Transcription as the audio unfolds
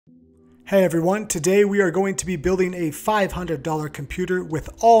Hey everyone, today we are going to be building a $500 computer with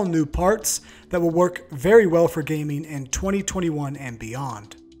all new parts that will work very well for gaming in 2021 and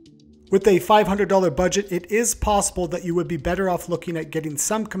beyond. With a $500 budget, it is possible that you would be better off looking at getting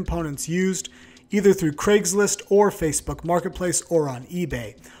some components used either through Craigslist or Facebook Marketplace or on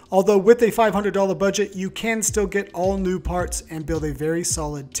eBay. Although with a $500 budget, you can still get all new parts and build a very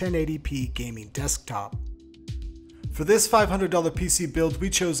solid 1080p gaming desktop. For this $500 PC build, we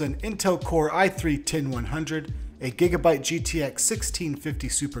chose an Intel Core i3-10100, a Gigabyte GTX 1650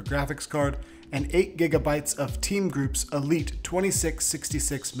 Super graphics card, and 8 GB of Team Group's Elite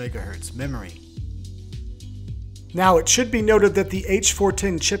 2666 MHz memory. Now, it should be noted that the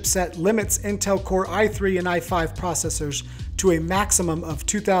H410 chipset limits Intel Core i3 and i5 processors to a maximum of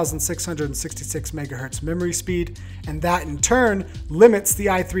 2666 MHz memory speed, and that in turn limits the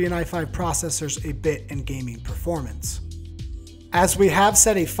i3 and i5 processors a bit in gaming performance. As we have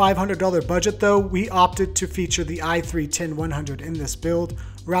set a $500 budget though, we opted to feature the i3-10100 in this build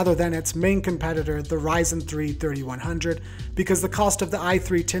rather than its main competitor, the Ryzen 3 3100, because the cost of the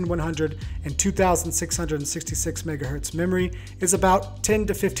i3-10100 and 2666 MHz memory is about $10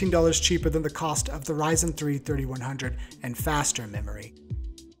 to $15 cheaper than the cost of the Ryzen 3 3100 and faster memory.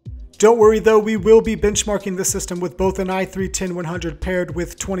 Don't worry though, we will be benchmarking the system with both an i3-10100 paired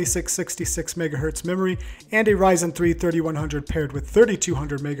with 2666 MHz memory and a Ryzen 3 3100 paired with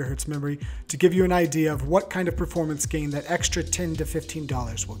 3200 MHz memory to give you an idea of what kind of performance gain that extra $10 to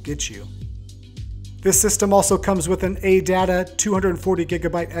 $15 will get you. This system also comes with an ADATA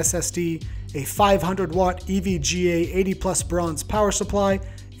 240GB SSD, a 500-watt EVGA 80+ bronze power supply,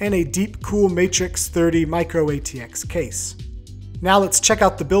 and a Deep Cool Matrix 30 micro ATX case. Now let's check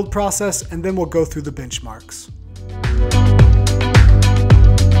out the build process and then we'll go through the benchmarks.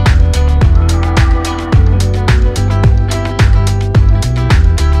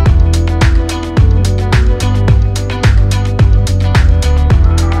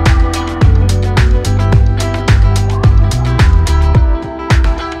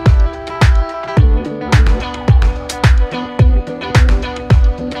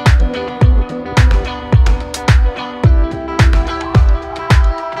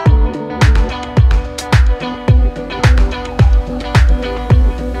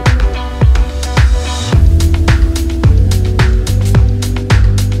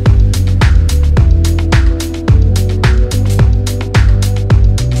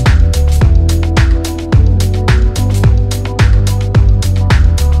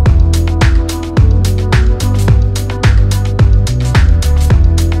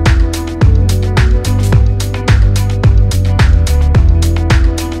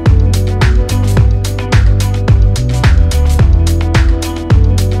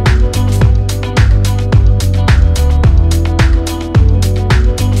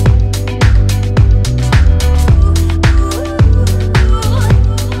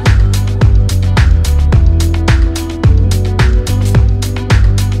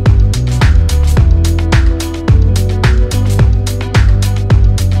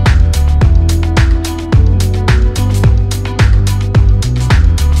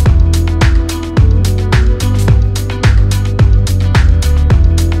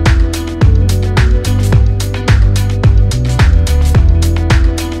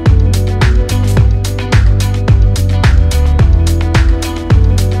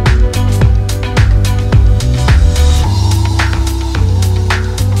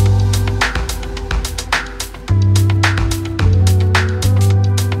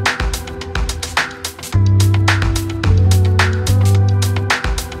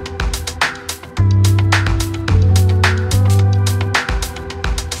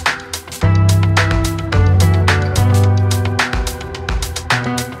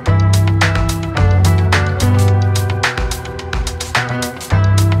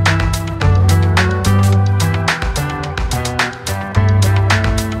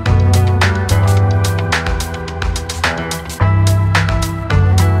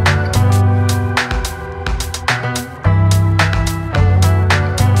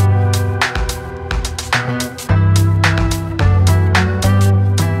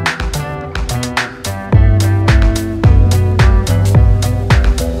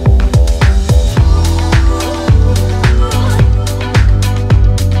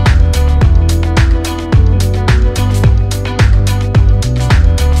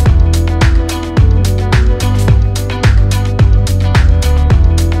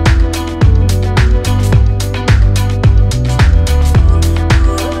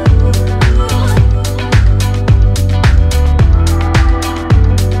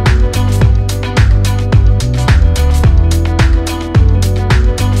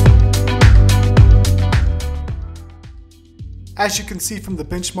 As you can see from the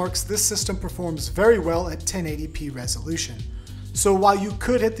benchmarks, this system performs very well at 1080p resolution. So while you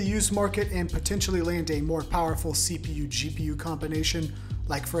could hit the used market and potentially land a more powerful CPU-GPU combination,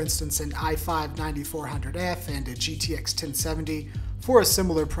 like for instance an i3-10100F and a GTX 1070 for a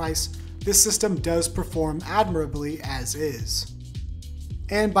similar price, this system does perform admirably as is.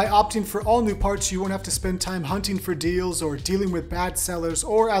 And by opting for all new parts, you won't have to spend time hunting for deals or dealing with bad sellers,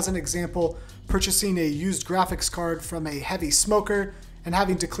 or as an example, purchasing a used graphics card from a heavy smoker and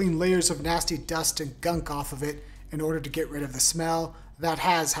having to clean layers of nasty dust and gunk off of it in order to get rid of the smell. That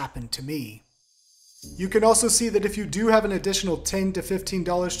has happened to me. You can also see that if you do have an additional $10 to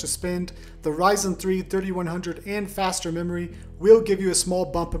 $15 to spend, the Ryzen 3 3100 and faster memory will give you a small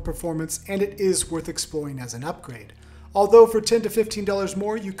bump in performance, and it is worth exploring as an upgrade. Although for $10 to $15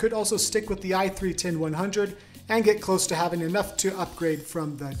 more, you could also stick with the i3-10100 and get close to having enough to upgrade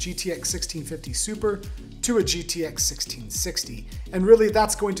from the GTX 1650 Super to a GTX 1660. And really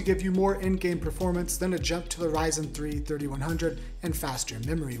that's going to give you more in-game performance than a jump to the Ryzen 3 3100 and faster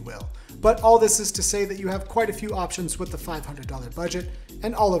memory will. But all this is to say that you have quite a few options with the $500 budget,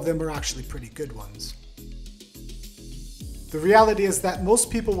 and all of them are actually pretty good ones. The reality is that most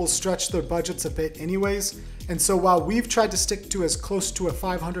people will stretch their budgets a bit anyways, and so while we've tried to stick to as close to a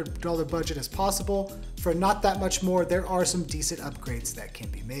 $500 budget as possible, for not that much more there are some decent upgrades that can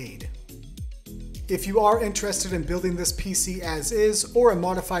be made. If you are interested in building this PC as is or a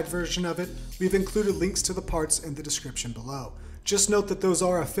modified version of it, we've included links to the parts in the description below. Just note that those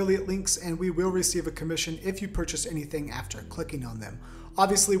are affiliate links and we will receive a commission if you purchase anything after clicking on them.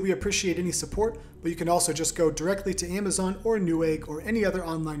 Obviously, we appreciate any support, but you can also just go directly to Amazon or Newegg or any other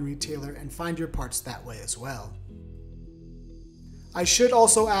online retailer and find your parts that way as well. I should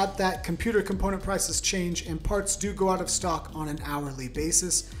also add that computer component prices change and parts do go out of stock on an hourly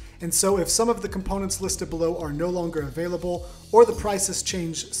basis, and so if some of the components listed below are no longer available or the prices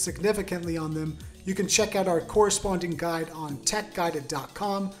change significantly on them, you can check out our corresponding guide on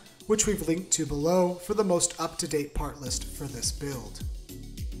techguided.com, which we've linked to below for the most up-to-date part list for this build.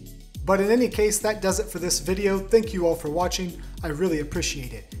 But in any case, that does it for this video. Thank you all for watching. I really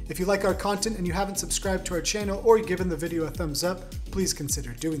appreciate it. If you like our content and you haven't subscribed to our channel or given the video a thumbs up, please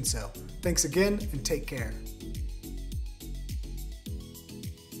consider doing so. Thanks again and take care.